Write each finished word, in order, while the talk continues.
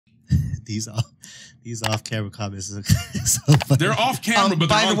these off-camera comments are so funny. They're off camera, but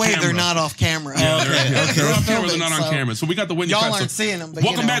by the way, camera. they're not off camera. Yeah, Okay. they're off camera, they're not on camera. So we got the Wendy. Y'all aren't seeing them. But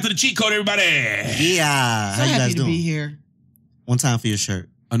welcome back to the cheat code, everybody. Yeah, So how you happy guys to doing? be here. One time for your shirt.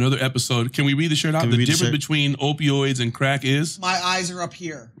 Another episode. Can we read the shirt out? The difference between opioids and crack is My eyes are up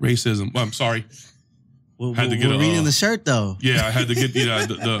here. racism. Well, I'm sorry. We're a reading the shirt though. Yeah, I had to get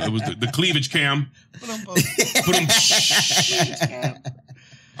the cleavage cam.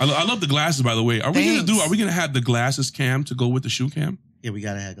 I love the glasses, by the way. Are we gonna have the glasses cam to go with the shoe cam? Yeah, we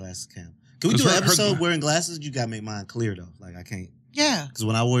gotta have glasses cam. Can we do an episode wearing glasses? You gotta make mine clear though. Like I can't. Yeah. Because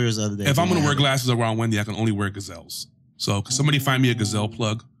when I wore yours the other day, if I'm gonna wear glasses around Wendy, I can only wear gazelles. So can somebody find me a gazelle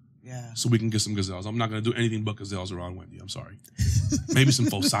plug? Yeah. So we can get some gazelles. I'm not gonna do anything but gazelles around Wendy. I'm sorry. Maybe some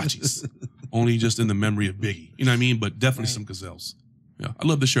Versace's. Only just in the memory of Biggie. You know what I mean? But definitely some gazelles. Yeah. I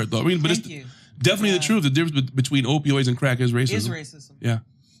love the shirt though. I mean, but it's definitely the truth. The difference between opioids and crack is racism. Is racism. Yeah.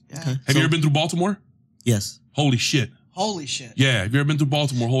 Okay. Have you ever been through Baltimore? Yes. Holy shit. Holy shit. Yeah. Have you ever been through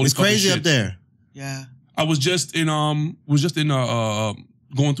Baltimore? Holy It's crazy shit. up there. Yeah. I was just in going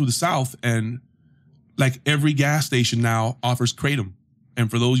through the South, and like every gas station now offers Kratom. And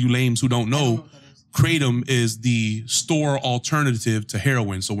for those you lames who don't know, Kratom is the store alternative to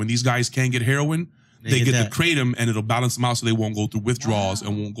heroin. So when these guys can't get heroin, they get the Kratom, and it'll balance them out so they won't go through withdrawals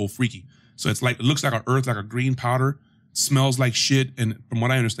and won't go freaky. So it's like, it looks like a green powder, smells like shit, and from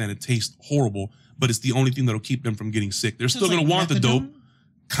what I understand, it tastes horrible, but it's the only thing that'll keep them from getting sick. They're still going to want the dope,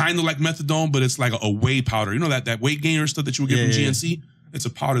 kind of like methadone, but it's like a whey powder. You know that weight gainer stuff that you would get from GNC? It's a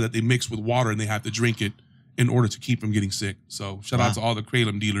powder that they mix with water, and they have to drink it in order to keep from getting sick. So shout out to all the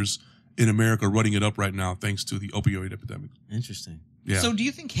Kratom dealers in America running it up right now, thanks to the opioid epidemic. Interesting. Yeah. So do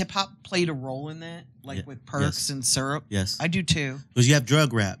you think hip hop played a role in that? Like with perks and syrup? Yes. I do too. Because you have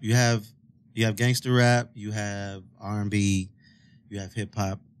drug rap. You have gangster rap. You have R&B. You have hip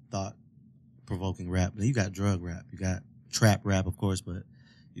hop, thought-provoking rap. Then you got drug rap. You got trap rap, of course, but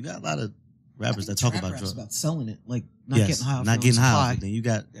you got a lot of rappers that talk about drugs. About selling it, like not getting high. Not getting high. Then you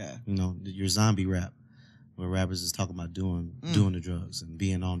got your zombie rap, where rappers is talking about doing the drugs and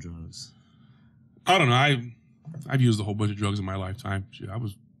being on drugs. I don't know. I've used a whole bunch of drugs in my lifetime. Shit,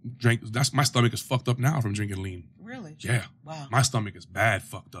 my stomach is fucked up now from drinking lean. Really? Yeah. Wow. My stomach is bad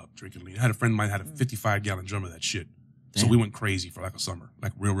fucked up drinking lean. I had a friend of mine that had a 55-gallon drum of that shit. Damn. So we went crazy for like a summer,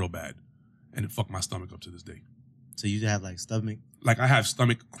 like real bad. And it fucked my stomach up to this day. So you have like stomach? Like I have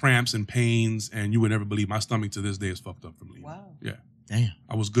stomach cramps and pains, and you would never believe my stomach to this day is fucked up from lean. Wow. Yeah. Damn.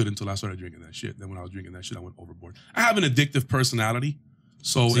 I was good until I started drinking that shit. Then when I was drinking that shit, I went overboard. I have an addictive personality.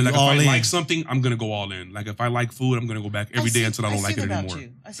 So like if I like something, I'm going to go all in. Like if I like food, I'm going to go back every day until I don't like it anymore.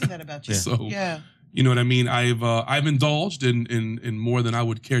 I see that about you. So, you know what I mean? I've indulged in more than I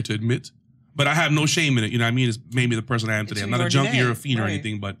would care to admit, but I have no shame in it. You know what I mean? It's made me the person I am today. I'm not a junkie or a fiend or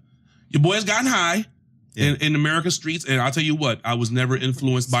anything, but your boy's gotten high in America's streets. And I'll tell you what, I was never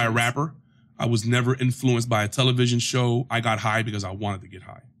influenced by a rapper. I was never influenced by a television show. I got high because I wanted to get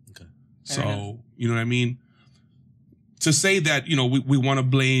high. Okay. So, you know what I mean? To say that, you know, we want to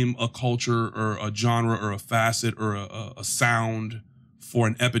blame a culture or a genre or a facet or a sound for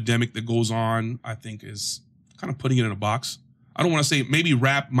an epidemic that goes on, I think is kind of putting it in a box. I don't want to say maybe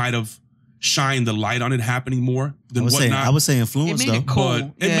rap might have shined the light on it happening more than whatnot. I would say influence though.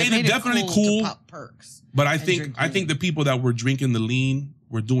 Cool. But it made it definitely cool. To pop perks but I think the people that were drinking the lean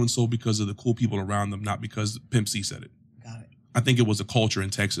were doing so because of the cool people around them, not because Pimp C said it. I think it was a culture in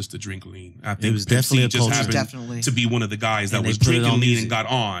Texas to drink lean. I think it was definitely a culture. Happened to be one of the guys that was drinking lean and got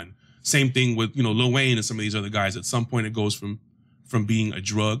on. Same thing with, you know, Lil Wayne and some of these other guys. At some point, it goes from being a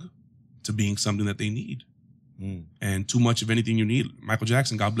drug to being something that they need. And too much of anything you need. Michael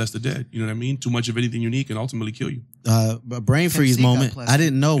Jackson, God bless the dead. You know what I mean? Too much of anything you need can ultimately kill you. A brain freeze moment. I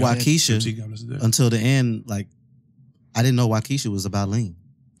didn't know Waukesha until the end. Like, I didn't know Waukesha was about lean.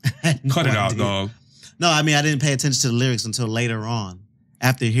 Cut it out, dog. No, I mean, I didn't pay attention to the lyrics until later on.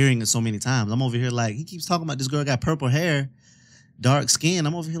 After hearing it so many times, I'm over here like, he keeps talking about this girl got purple hair, dark skin.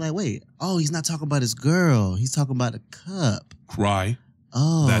 I'm over here like, wait, he's not talking about his girl. He's talking about a cup. Cry.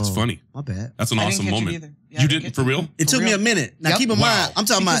 Oh. That's funny. My bad. That's an awesome moment. You didn't, for real? It took me a minute. Now, keep in mind, I'm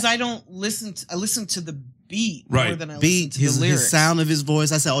talking about. Because I don't listen, I listen to the beat more than I listen to the lyrics. His sound of his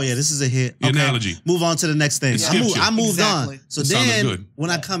voice. I said, oh yeah, this is a hit. The analogy. Move on to the next thing. I moved on. So then when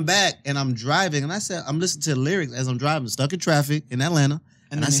I come back and I'm driving and I said, I'm listening to the lyrics as I'm driving, stuck in traffic in Atlanta.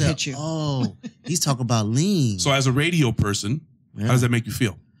 And I said, oh, he's talking about lean. So as a radio person, how does that make you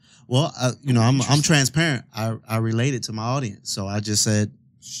feel? Well, you know, I'm transparent. I related to my audience. So I just said,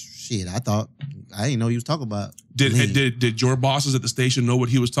 shit, I didn't know he was talking about. Did your bosses at the station know what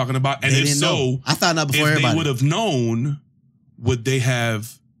he was talking about? And if so, I found out before everybody. If they would have known, would they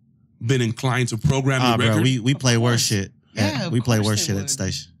have been inclined to program the bro, record? we play worse shit. Yeah, we play of course worse they shit at would. the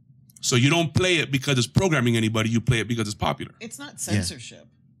station. So you don't play it because it's programming anybody. You play it because it's popular. It's not censorship.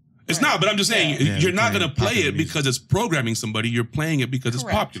 It's Right. not, but I'm just saying Yeah, you're we're not going playing to play popular it music. because it's programming somebody. You're playing it because it's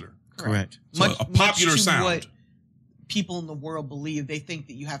Correct. popular. Correct. So a popular much to sound. what people in the world believe. They think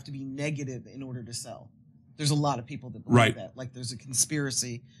that you have to be negative in order to sell. There's a lot of people that believe Right. that. Like there's a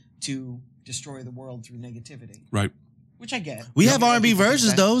conspiracy to destroy the world through negativity. Right. Which I get. We Yeah, have a lot of R&B people think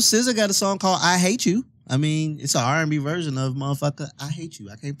versions that. though. SZA got a song called "I Hate You." I mean, it's an R&B version of "Motherfucker, I Hate You.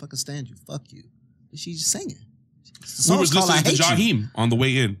 I can't fucking stand you. Fuck you." She's singing. The We song's was called listening to "I Hate You." Jaheim on the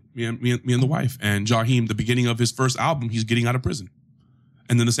way in, me and the wife. And Jaheim, the beginning of his first album, he's getting out of prison.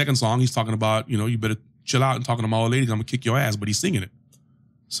 And then the second song, he's talking about, you better chill out and talking to my old lady, I'm going to kick your ass, but he's singing it.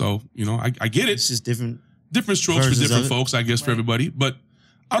 So, I get it. It's just different. Different strokes for versions different of it. folks, I guess, for Right. everybody. But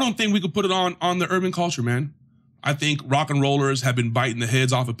I don't think we could put it on the urban culture, man. I think rock and rollers have been biting the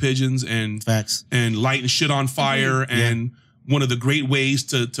heads off of pigeons and Facts. lighting shit on fire. And one of the great ways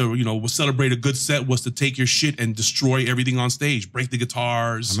to celebrate a good set was to take your shit and destroy everything on stage, break the I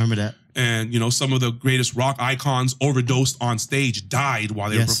guitars. remember that. And, some of the greatest rock icons overdosed on stage, died while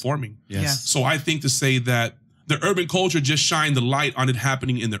they were Yes. performing. Yes. So I think to say that the urban culture just shined the light on it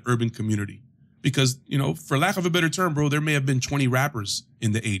happening in the urban community. Because, for lack of a better term, bro, there may have been 20 rappers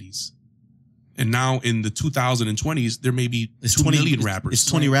in the 80s. And now in the 2020s, there may be 2 million rappers. It's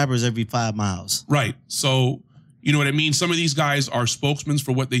 20 rappers every 5 miles. Right. So, you know what I mean? Some of these guys are spokesmen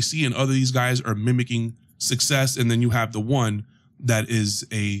for what they see, and other these guys are mimicking success. And then you have the one that is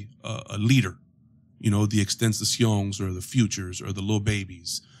a leader, the Extensaciones or the Futures or the Lil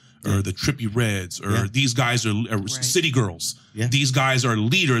Babies or the Trippie Reds or these guys are city girls. Yeah. These guys are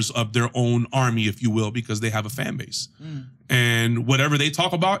leaders of their own army, if you will, because they have a fan base. And whatever they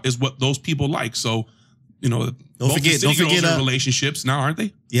talk about is what those people like. So, both forget- the city don't forget, girls are in relationships now, aren't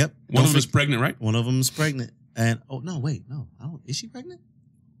they? Yep. One of them is pregnant, right? One of them is pregnant. And no. Is she pregnant?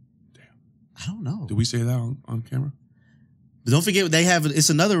 Damn. I don't know. Did we say that on camera? But don't forget it's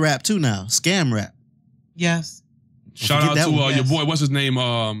another rap too now. Scam rap. Yes. Shout forget out that to one. your boy. What's his name?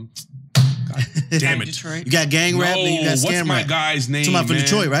 God damn it. Detroit. You got gang rap, then you got what's scam my rap. guy's name? Talking about from man?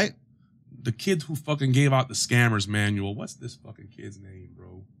 Detroit, right? The kid who fucking gave out the scammers manual. What's this fucking kid's name,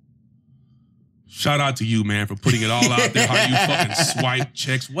 bro? Shout out to you, man, for putting it all out there. How you fucking swipe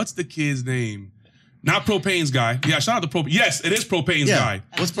checks. What's the kid's name? Not Propane's guy. Yeah, shout out to Propane. Yes, it is Propane's guy.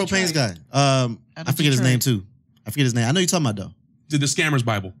 What's Detroit. Propane's guy? Out I of forget his Detroit. name too. I forget his name. I know you're talking about though. Did the Scammers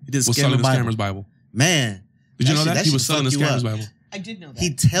Bible. He did was selling the Scammer Scammers Bible. Man. Did you know shit- that? He was shit selling the fuck you Scammers up. Bible. I did know that.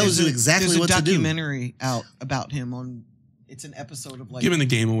 He tells you exactly there's what a to do. documentary out about him on. It's an episode of like Giving the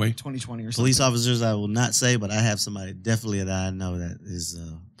game away. 2020 or something. Police officers, I will not say, but I have somebody definitely that I know that is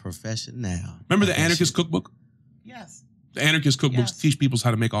a professional. Remember the Anarchist Cookbook? Yes. The Anarchist Cookbooks Yes. teach people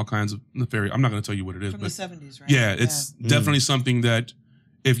how to make all kinds of nefarious. I'm not going to tell you what it is, From but the 70s, right? yeah, it's definitely something that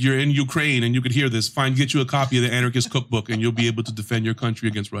if you're in Ukraine and you could hear this, get you a copy of the Anarchist Cookbook and you'll be able to defend your country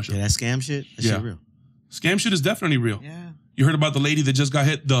against Russia. Yeah, that scam shit, that Yeah. shit real. Scam shit is definitely real. Yeah. You heard about the lady that just got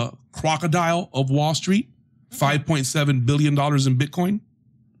hit, the crocodile of Wall Street, $5.7 billion in Bitcoin.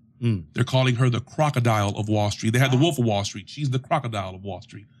 They're calling her the crocodile of Wall Street. They had the Wolf of Wall Street. She's the crocodile of Wall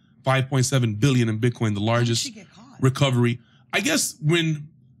Street. 5.7 billion in Bitcoin, the How did largest she get caught? recovery. I guess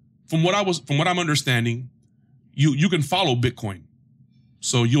from what I'm understanding, you can follow Bitcoin,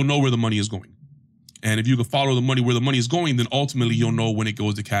 so you'll know where the money is going. And if you can follow the money where the money is going, then ultimately you'll know when it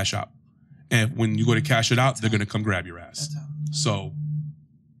goes to cash out. And when you go to cash it out, they're going to come grab your ass. That's how. So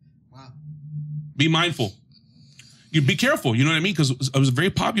Wow. be mindful. You be careful. You know what I mean? Because it was a very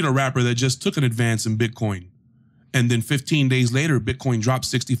popular rapper that just took an advance in Bitcoin. And then 15 days later, Bitcoin dropped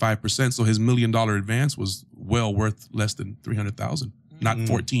 65%. So his $1 million advance was well worth less than 300,000. Not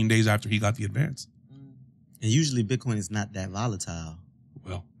 14 days after he got the advance. And usually Bitcoin is not that volatile.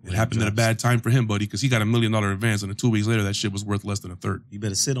 Well, it When it happened at a drops. bad time for him, buddy, because he got $1 million advance, and 2 weeks later, that shit was worth less than a third. You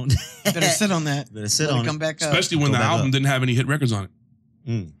better sit on that. You better sit on that. Better sit Let on it come it. back up. Especially when Go the back album up. didn't have any hit records on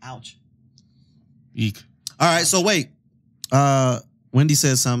it. Ouch. Eek. All right, so wait. Wendy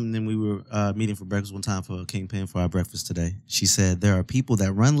said something, and we were meeting for breakfast one time for Kingpin for our breakfast today. She said there are people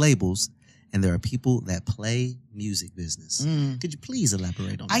that run labels, and there are people that play music business. Could you please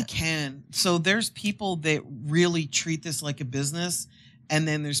elaborate on that? I can. So there's people that really treat this like a business, and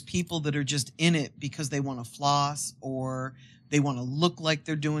then there's people that are just in it because they want to floss or they want to look like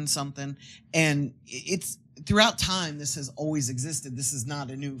they're doing something. And it's throughout time, this has always existed. This is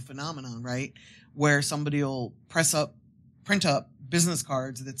not a new phenomenon, right? Where somebody will print up business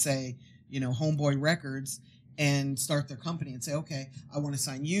cards that say, Homeboy Records, and start their company and say, okay, I want to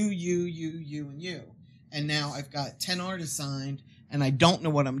sign you, and you. And now I've got 10 artists signed, and I don't know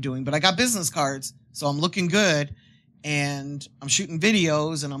what I'm doing, but I got business cards, so I'm looking good, and I'm shooting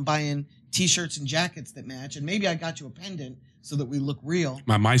videos, and I'm buying T-shirts and jackets that match, and maybe I got you a pendant so that we look real.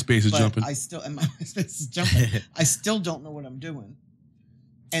 My MySpace is But jumping. my MySpace is jumping. I still don't know what I'm doing.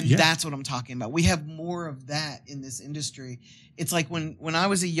 And that's what I'm talking about. We have more of that in this industry. It's like when I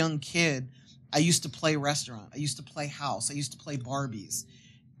was a young kid, I used to play restaurant. I used to play house. I used to play Barbies.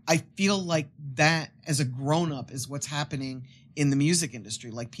 I feel like that as a grown-up is what's happening in the music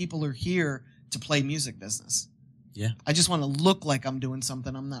industry. Like, people are here to play music business. Yeah. I just want to look like I'm doing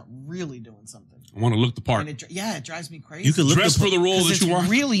something. I'm not really doing something. I want to look the part. And it drives me crazy. You can look Dress for the role that it's you want.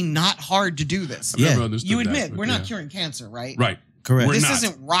 really not hard to do this. I've never Yeah. understood You that, admit but we're not yeah. curing cancer, right? Right. Correct. We're This not.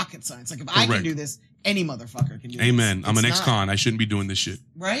 isn't rocket science. Like, if I can Correct. do this, any motherfucker can do this. Amen. I'm It's an not, ex-con. I shouldn't be doing this shit.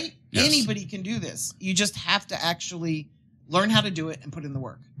 right? Yes. Anybody can do this. You just have to actually learn how to do it and put in the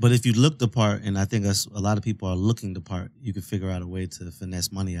work. But if you look the part, and I think a lot of people are looking the part, you can figure out a way to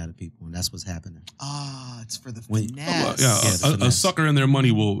finesse money out of people, and that's what's happening. It's for the When- finesse. Yeah, a finesse. sucker and their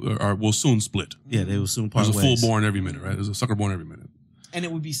money will soon split. Yeah, they will soon part There's a ways. fool born every minute, right? There's a sucker born every minute. And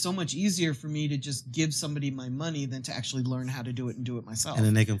it would be so much easier for me to just give somebody my money than to actually learn how to do it and do it myself. And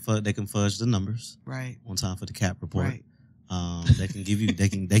then they can fudge the numbers right. on time for the cap report. Right. They can give you they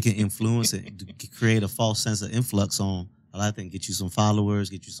can influence it, create a false sense of influx on a lot of things, get you some followers,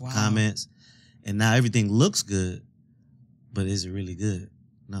 get you some Wow. comments, and now everything looks good, but is it really good?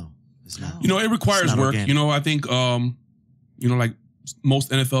 No, it's not. You know, it requires It's not work. organic. You know, I think like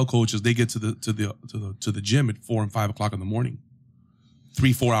most NFL coaches, they get to the gym at 4 and 5 o'clock in the morning,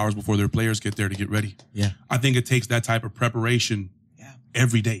 3-4 hours before their players get there to get ready. Yeah. I think it takes that type of preparation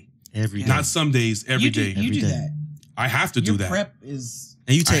every day. Every day. Not some days, every day. You do day. that. I have to Your do that. prep is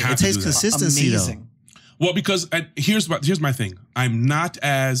And you I take have it to takes do that. consistency amazing. Well, because here's my thing. I'm not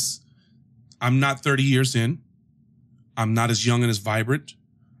 30 years in. I'm not as young and as vibrant.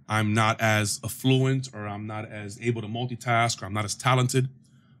 I'm not as affluent, or I'm not as able to multitask, or I'm not as talented.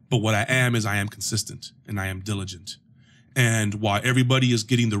 But what I am is I am consistent and I am diligent. And while everybody is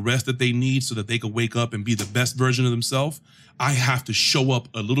getting the rest that they need so that they can wake up and be the best version of themselves, I have to show up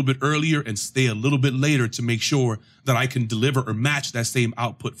a little bit earlier and stay a little bit later to make sure that I can deliver or match that same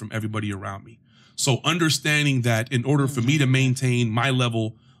output from everybody around me. So understanding that in order for me to maintain my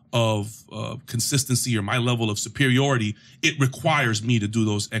level of consistency or my level of superiority, it requires me to do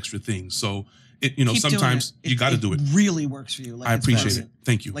those extra things. So Keep doing sometimes it. you got to do it. Really works for you. Like, I it's appreciate brilliant. it.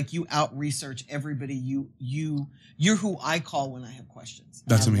 Thank you. Like, you out research everybody. You're who I call when I have questions.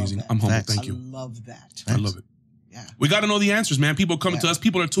 That's I love amazing. that. I'm humble. Facts. Thank you. I love that. I love it. Yeah. We got to know the answers, man. People are coming to us.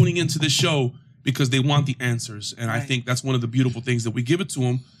 People are tuning into this show because they want the answers. And I Right. think that's one of the beautiful things that we give it to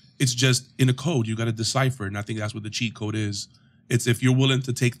them. It's just in a code. You got to decipher it. And I think that's what the cheat code is. It's if you're willing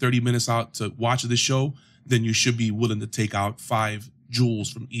to take 30 minutes out to watch this show, then you should be willing to take out 5 jewels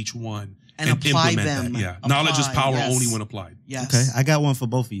from each one And apply them. that. Yeah. Apply, Knowledge is power yes. only when applied. Yes. Okay, I got one for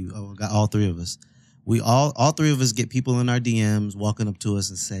both of you. Oh, I got all 3 of us. We all 3 of us get people in our DMs walking up to us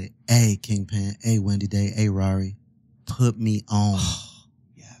and say, "Hey, Kingpin. Hey, Wendy Day. Hey, Rari. Put me on."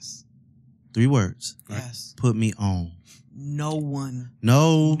 Yes. 3 words. Yes. Put me on. No one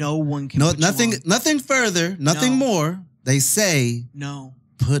No can put you nothing on. nothing further, nothing No. more. They say, No.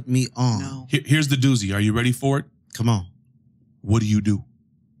 "Put me on." No. Here's the doozy. Are you ready for it? Come on. What do you do?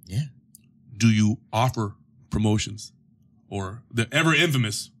 Yeah. Do you offer promotions? Or the ever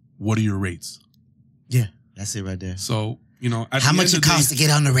infamous, what are your rates? Yeah. That's it right there. So, at How the much end it of the costs day, to get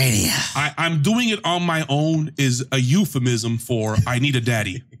on the radio? I'm doing it on my own is a euphemism for I need a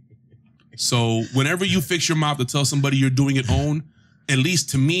daddy. So whenever you fix your mouth to tell somebody you're doing it on, at least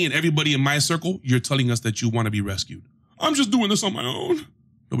to me and everybody in my circle, you're telling us that you want to be rescued. I'm just doing this on my own.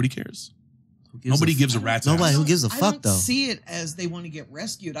 Nobody cares. Nobody gives a rat's ass. Nobody who gives a I fuck don't though. see it as they want to get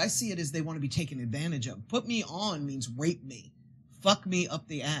rescued. I see it as they want to be taken advantage of. Put me on means rape me. Fuck me up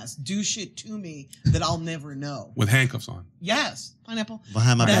the ass. Do shit to me that I'll never know. With handcuffs on. Yes. Pineapple.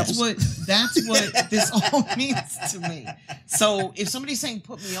 Behind my back. That's what this all means to me. So if somebody's saying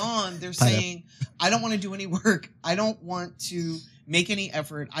put me on, they're saying I don't want to do any work. I don't want to make any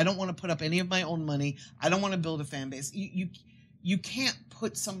effort. I don't want to put up any of my own money. I don't want to build a fan base. You can't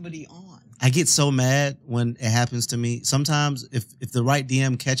put somebody on. I get so mad when it happens to me. Sometimes if the right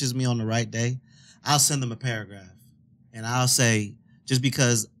DM catches me on the right day, I'll send them a paragraph. And I'll say, just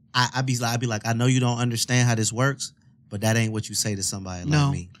because I'd be like, I know you don't understand how this works, but that ain't what you say to somebody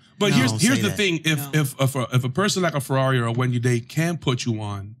like me. But No, here's don't the say that. thing. If a person like a Ferrari or a Wendy Day can put you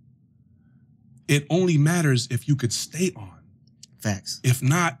on, it only matters if you could stay on. Facts. If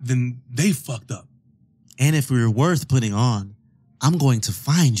not, then they fucked up. And if we're worth putting on, I'm going to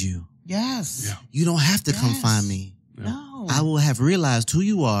find you. Yes. Yeah. You don't have to come Yes. find me. No. I will have realized who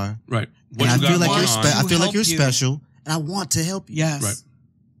you are. Right. And I feel like I feel like you're you. special, and I want to help you. Yes. Right.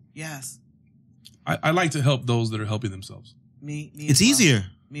 Yes. I like to help those that are helping themselves. Me It's as well. easier.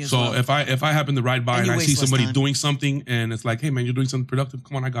 Me as So well. if I happen to ride by And and you I waste see less somebody time. doing something and it's like, hey man, you're doing something productive.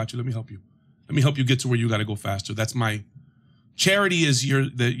 Come on, I got you. Let me help you. Let me help you get to where you got to go faster. That's my charity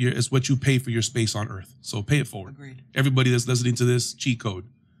is what you pay for your space on earth. So pay it forward. Agreed. Everybody that's listening to this cheat code,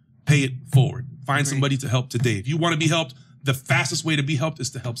 pay it forward. Find Agreed. somebody to help today. If you want to be helped, the fastest way to be helped is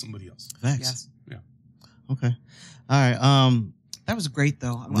to help somebody else. Facts. Yes. Yeah. Okay. All right. That was great,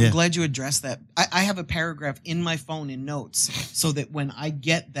 though. I'm glad you addressed that. I have a paragraph in my phone in notes so that when I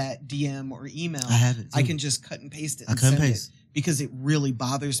get that DM or email, I have it. I too. can just cut and paste it. I And cut and send paste. it because it really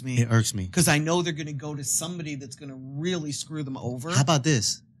bothers me. It irks me. Because I know they're going to go to somebody that's going to really screw them over. How about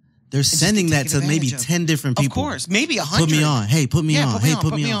this? They're just sending get that to taken maybe advantage of. 10 different people. Of course, maybe 100. Put me on. Hey, put me Yeah, on. put me Hey, on, put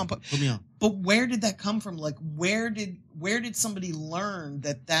put me me on. on, Put me on. But where did that come from? Like, where did somebody learn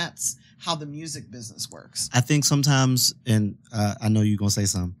that that's how the music business works? I think sometimes, and I know you're gonna say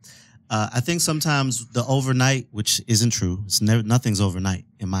something. I think sometimes the overnight, which isn't true, it's never nothing's overnight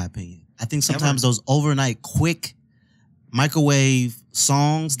in my opinion. I think sometimes those overnight quick microwave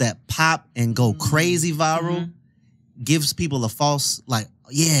songs that pop and go crazy viral gives people a false like,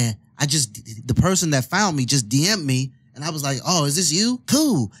 yeah, the person that found me just DM'd me, and I was like, oh, is this you?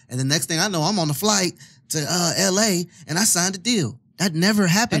 Cool. And the next thing I know, I'm on the flight to LA, and I signed a deal. That never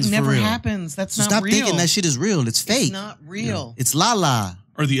happens. That never for real. happens. That's So not stop real. thinking that shit is real. It's fake. It's not real. It's la la.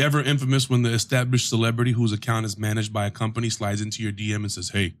 Or the ever infamous when the established celebrity whose account is managed by a company slides into your DM and says,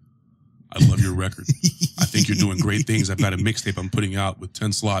 hey, I love your record. I think you're doing great things. I've got a mixtape I'm putting out with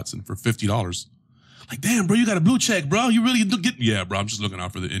 10 slots and for $50. Like, damn, bro, you got a blue check, bro. You really do get... Yeah, bro, I'm just looking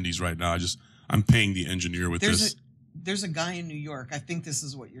out for the indies right now. I'm paying the engineer with this. There's a guy in New York. I think this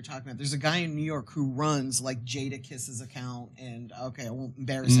is what you're talking about. There's a guy in New York who runs like Jada Kiss's account. And okay, I won't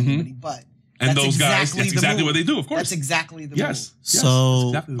embarrass anybody, but And that's those guys, exactly that's the exactly move. what they do, of course. That's exactly the Yes. move. So,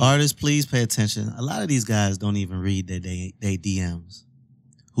 exactly what- artists, please pay attention. A lot of these guys don't even read their DMs.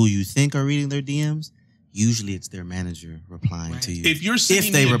 Who you think are reading their DMs, usually it's their manager replying to you. If you're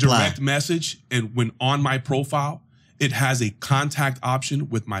sending me a direct message and when on my profile, it has a contact option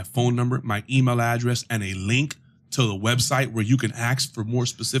with my phone number, my email address, and a link to the website where you can ask for more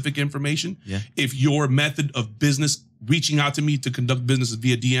specific information. Yeah. If your method of business reaching out to me to conduct business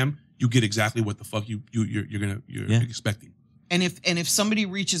via DM, you get exactly what the fuck you're expecting. And if somebody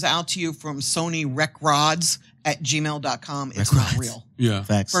reaches out to you from Sony recrods@gmail.com, it's not real. Yeah.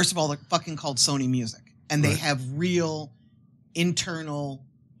 Facts. First of all, they're fucking called Sony Music. And they have real internal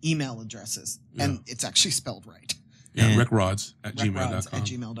email addresses. And it's actually spelled right. Yeah, And recrods@gmail.com.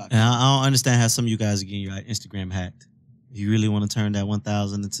 Recrods@gmail.com. And I don't understand how some of you guys are getting your Instagram hacked. If you really want to turn that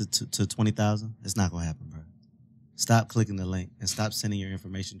 1,000 to 20,000, it's not going to happen, bro. Stop clicking the link and stop sending your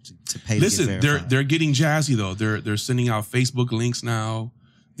information to pay Listen, to get verified. they're getting jazzy though. They're sending out Facebook links now.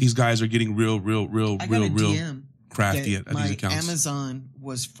 These guys are getting real I got a DM crafty that at these accounts. My Amazon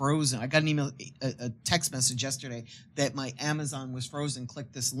was frozen. I got an email, a text message yesterday that my Amazon was frozen.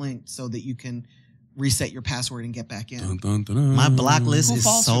 Click this link so that you can reset your password and get back in. Dun, dun, dun, dun. My block list Who is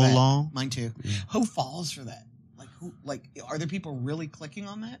falls so for that? long. Mine too. Yeah. Who falls for that? Are there people really clicking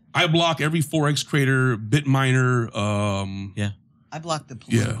on that? I block every Forex trader, bit miner, I block the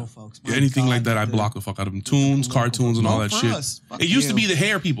political folks. My anything God, like that. I the- block the fuck out of them. Tunes, political cartoons, and all folks. that Vote shit. for us. Fuck It used to you. be the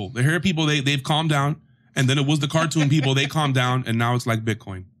hair people. The hair people, they've calmed down. And then it was the cartoon people. They calmed down. And now it's like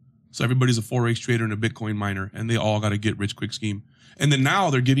Bitcoin. So everybody's a Forex trader and a Bitcoin miner. And they all got a get rich quick scheme. And then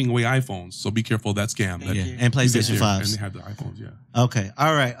now they're giving away iPhones. So be careful of that scam. Thank Yeah, you. and PlayStation And 5s. they have the iPhones, yeah. Okay,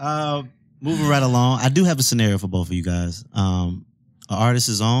 all right. Moving right along. I do have a scenario for both of you guys. An artist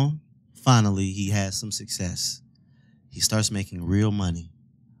is on. Finally, he has some success. He starts making real money.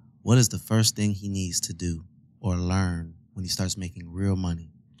 What is the first thing he needs to do or learn when he starts making real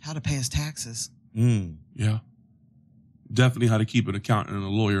money? How to pay his taxes. Yeah. Definitely how to keep an accountant and a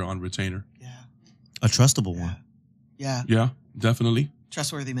lawyer on retainer. Yeah. A trustable one. Yeah. Yeah, definitely.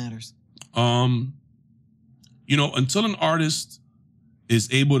 Trustworthy matters. Until an artist is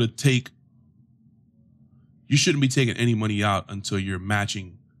able to you shouldn't be taking any money out until you're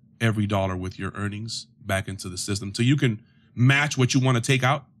matching every dollar with your earnings back into the system. So you can match what you want to take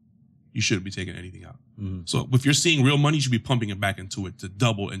out, you shouldn't be taking anything out. So if you're seeing real money, you should be pumping it back into it to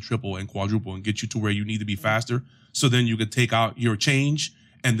double and triple and quadruple and get you to where you need to be faster. So then you could take out your change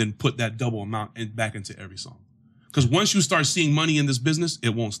and then put that double amount back into every song. Because once you start seeing money in this business,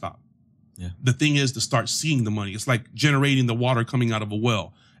 it won't stop. Yeah. The thing is to start seeing the money. It's like generating the water coming out of a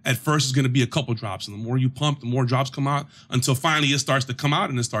well. At first, it's going to be a couple drops. And the more you pump, the more drops come out until finally it starts to come out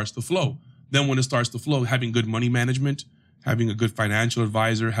and it starts to flow. Then when it starts to flow, having good money management, having a good financial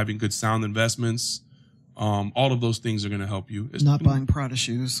advisor, having good sound investments, all of those things are going to help you. It's Not buying Prada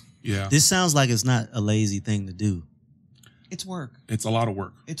shoes. Yeah. This sounds like it's not a lazy thing to do. It's work. It's a lot of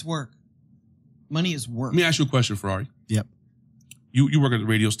work. It's work. Money is work. Let me ask you a question, Ferrari. Yep. You work at the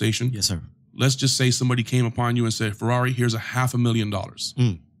radio station. Yes, sir. Let's just say somebody came upon you and said, Ferrari, here's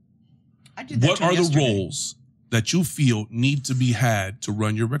 $500,000. I did that What to him are the yesterday. roles that you feel need to be had to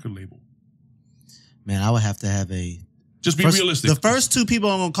run your record label? Man, I would have to have a... Just be First, realistic. the first two people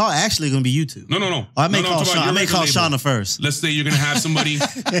I'm going to call actually going to be you two. No. Oh, I may call I'm talking about your record label. Shauna first. Let's say you're going to have somebody, you're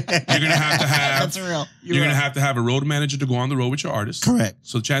going to have That's real. you're going to have a road manager to go on the road with your artist. Correct.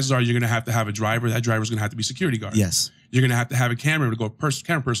 So the chances are you're going to have a driver. That driver's going to have to be security guard. Yes. You're going to have a camera to go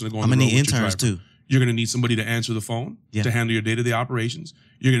camera person to go on I'm the going road to need with your interns driver. too. You're going to need somebody to answer the phone, Yeah. to handle your day-to-day operations.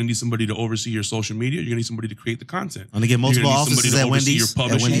 You're going to need somebody to oversee your social media. You're going to need somebody to create the content. I'm going to get multiple You're gonna need offices somebody at to oversee Wendy's. your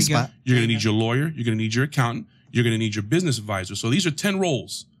publishing. At Wendy's spot. You're going to need your lawyer. You're going to need your accountant. You're going to need your business advisor. So these are 10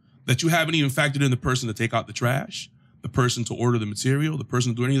 roles that you haven't even factored in the person to take out the trash, the person to order the material, the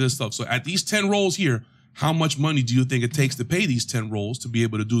person to do any of this stuff. So at these 10 roles here, how much money do you think it takes to pay these 10 roles to be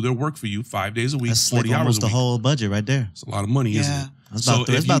able to do their work for you 5 days a week, That's 40 like hours almost a the week? whole budget right there. It's a lot of money, isn't Yeah. it? That's So about,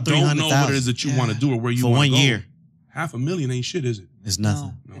 if it's you about don't know what it 300,000 is that you Yeah. want to do or where you for want to 1 go, year. $500,000 ain't shit, is it? It's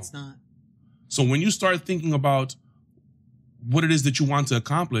nothing. No, it's not. So when you start thinking about what it is that you want to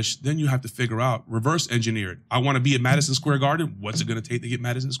accomplish, then you have to figure out, reverse engineer it. I want to be at Madison Square Garden. What's it going to take to get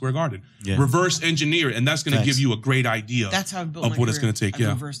Madison Square Garden? Yeah. Reverse engineer it, and that's going to Facts. give you a great idea That's how I've built of my what it's career. going to take. I've Yeah.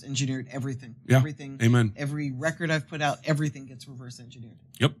 reverse engineered everything. Yeah. Everything. Amen. Every record I've put out, everything gets reverse engineered.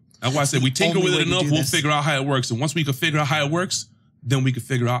 Yep. That's why I said we tinker only with way it to enough, do we'll this. figure out how it works. And once we can figure out how it works, then we can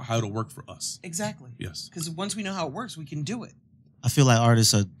figure out how it'll work for us. Exactly. Yes. Because once we know how it works, we can do it. I feel like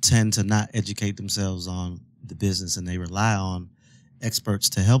artists tend to not educate themselves on the business and they rely on experts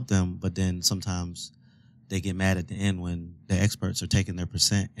to help them, but then sometimes they get mad at the end when the experts are taking their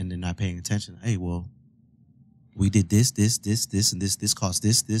percent and they're not paying attention. Hey, well, we did this, and this cost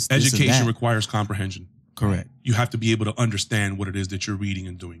this, and Education that. requires comprehension. Correct. You have to be able to understand what it is that you're reading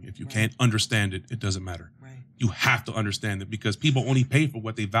and doing. If you Right. can't understand it, it doesn't matter. Right. You have to understand it because people only pay for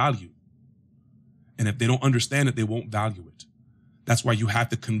what they value. And if they don't understand it, they won't value it. That's why you have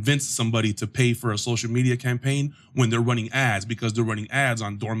to convince somebody to pay for a social media campaign when they're running ads, because they're running ads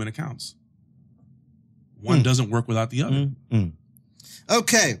on dormant accounts. One doesn't work without the other.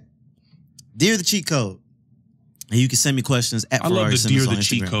 Okay. Dear the cheat code. And you can send me questions at I love Ferrari the Simmons Dear on the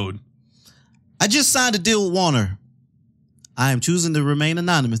cheat Instagram. code. I just signed a deal with Warner. I am choosing to remain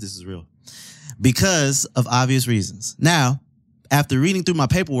anonymous. This is real. Because of obvious reasons. Now, after reading through my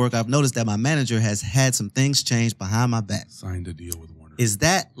paperwork, I've noticed that my manager has had some things changed behind my back. Signed a deal with Warner. Is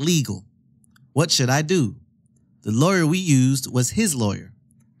that legal? What should I do? The lawyer we used was his lawyer.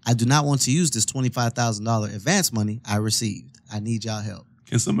 I do not want to use this $25,000 advance money I received. I need y'all help.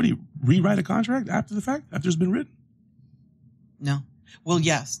 Can somebody rewrite a contract after the fact, after it's been written? No. Well,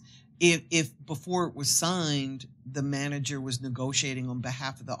 yes. If before it was signed, the manager was negotiating on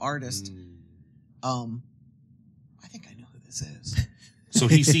behalf of the artist, I think I know who this is. So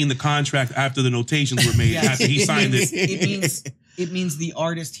he's seen the contract after the notations were made, Yes. after he signed it. It means the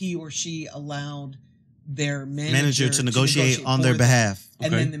artist, he or she, allowed their Manager to negotiate on their for them. behalf.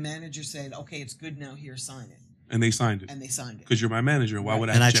 And Okay. then the manager said, "Okay, it's good now. Here, sign it." And they signed it. And they signed it. Because you're my manager. Why would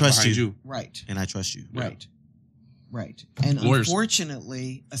I And have I to check trust behind you. you? Right. And I trust you. Yeah. Right. Right. And Lawyers.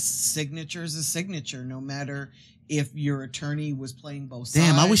 unfortunately, a signature is a signature, no matter if your attorney was playing both sides.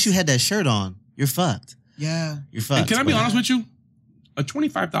 Damn, I wish you had that shirt on. You're fucked. Yeah. You're fucked. And can I be bro. honest with you? A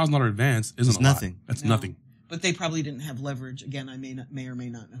 $25,000 advance isn't It's a lot. nothing. That's No. nothing. But they probably didn't have leverage. Again, I may or may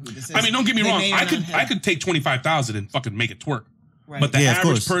not know who this is. I mean, don't get me They wrong. may or I not could have- take 25,000 and fucking make it twerk. Right. But the Yeah, of average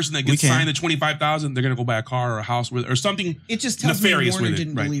course. person that We gets can. signed at 25,000, they're gonna go buy a car or a house with, or something. it just tells me nefarious Warner with it.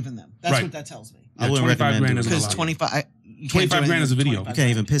 didn't Right. believe in them. That's Right. what that tells me. I wouldn't 25 recommend grand doing isn't it. a Because lot. 25, you can't 25 do grand is a video. 25 You can't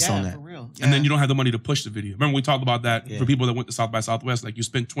even grand. piss on Yeah, that. for real. And then Yeah. you don't have the money to push the video. Remember we talked about that Yeah. for people that went to South by Southwest. Like you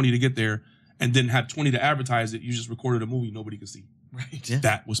spent 20 to get there and didn't have 20 to advertise it. You just recorded a movie nobody could see. Right. Yeah.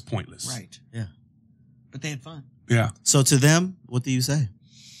 That was pointless. Right. Yeah. But they had fun. Yeah. So to them, what do you say?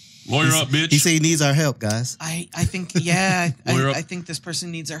 Lawyer up, bitch. He said he needs our help, guys. I think, yeah, Lawyer up. I think this person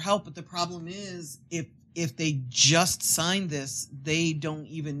needs our help. But the problem is, if they just signed this, they don't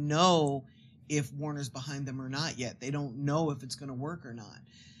even know if Warner's behind them or not yet. They don't know if it's going to work or not.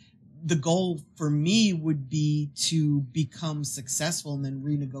 The goal for me would be to become successful and then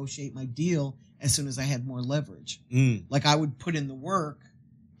renegotiate my deal as soon as I had more leverage. Like I would put in the work.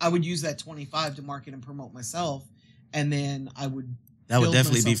 I would use that 25 to market and promote myself. And then I would That would build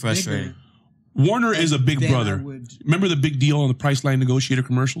definitely be myself bigger. frustrating. Warner is a big then brother. Remember the big deal on the Priceline Negotiator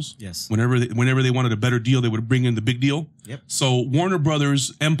commercials? Yes. Whenever they wanted a better deal, they would bring in the big deal. Yep. So Warner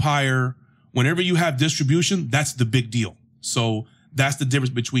Brothers, Empire, whenever you have distribution, that's the big deal. So that's the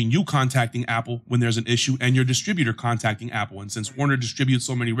difference between you contacting Apple when there's an issue and your distributor contacting Apple. And since Warner distributes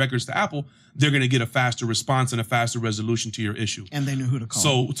so many records to Apple, they're going to get a faster response and a faster resolution to your issue. And they knew who to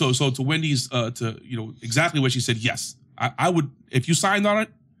call. So to Wendy's, exactly what she said. Yes, I would, if you signed on it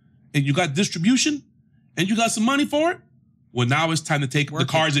and you got distribution and you got some money for it, well, now it's time to take the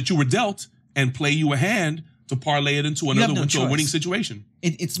cards that you were dealt and play you a hand to parlay it into another a winning situation.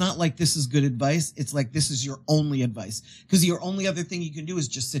 It's not like this is good advice. It's like this is your only advice. Because your only other thing you can do is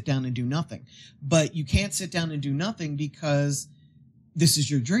just sit down and do nothing. But you can't sit down and do nothing because this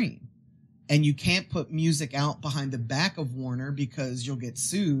is your dream. And you can't put music out behind the back of Warner because you'll get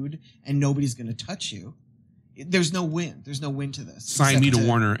sued and nobody's going to touch you. There's no win. There's no win to this. Sign me to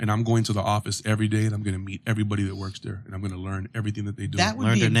Warner, and I'm going to the office every day, and I'm going to meet everybody that works there, and I'm going to learn everything that they do. That would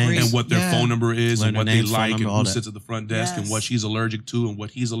learn be their names. And what their phone number is, and what they like, and who that. sits at the front desk, and Yes. what she's allergic to, and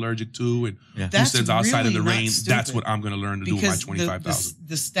what he's allergic to, and who That's sits outside in the really rain. not That's stupid. what I'm going to learn to do with my $25,000.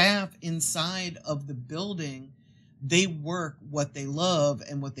 The staff inside of the building, they work what they love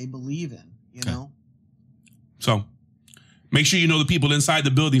and what they believe in, you know? So make sure you know the people inside the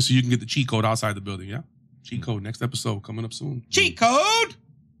building so you can get the cheat code outside the building, yeah? Cheat code, next episode coming up soon. Cheat code!